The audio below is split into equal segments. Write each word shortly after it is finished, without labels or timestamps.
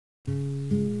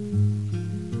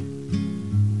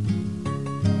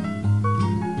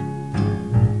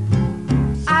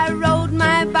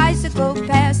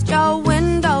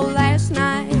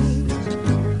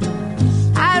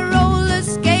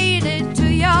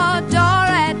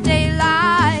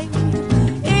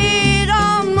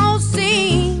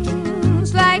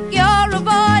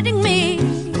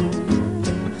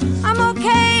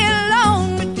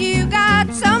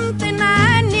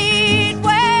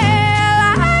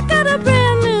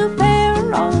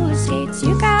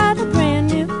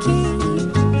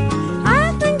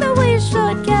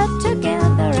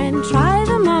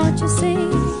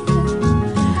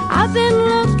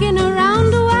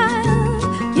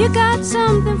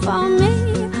for me.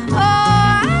 Oh,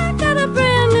 I got a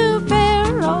brand new pair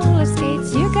of roller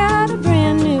skates. You got a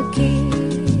brand new key.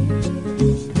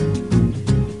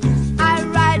 I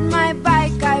ride my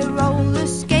bike, I roller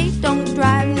skate. Don't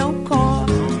drive no car.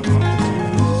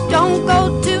 Don't go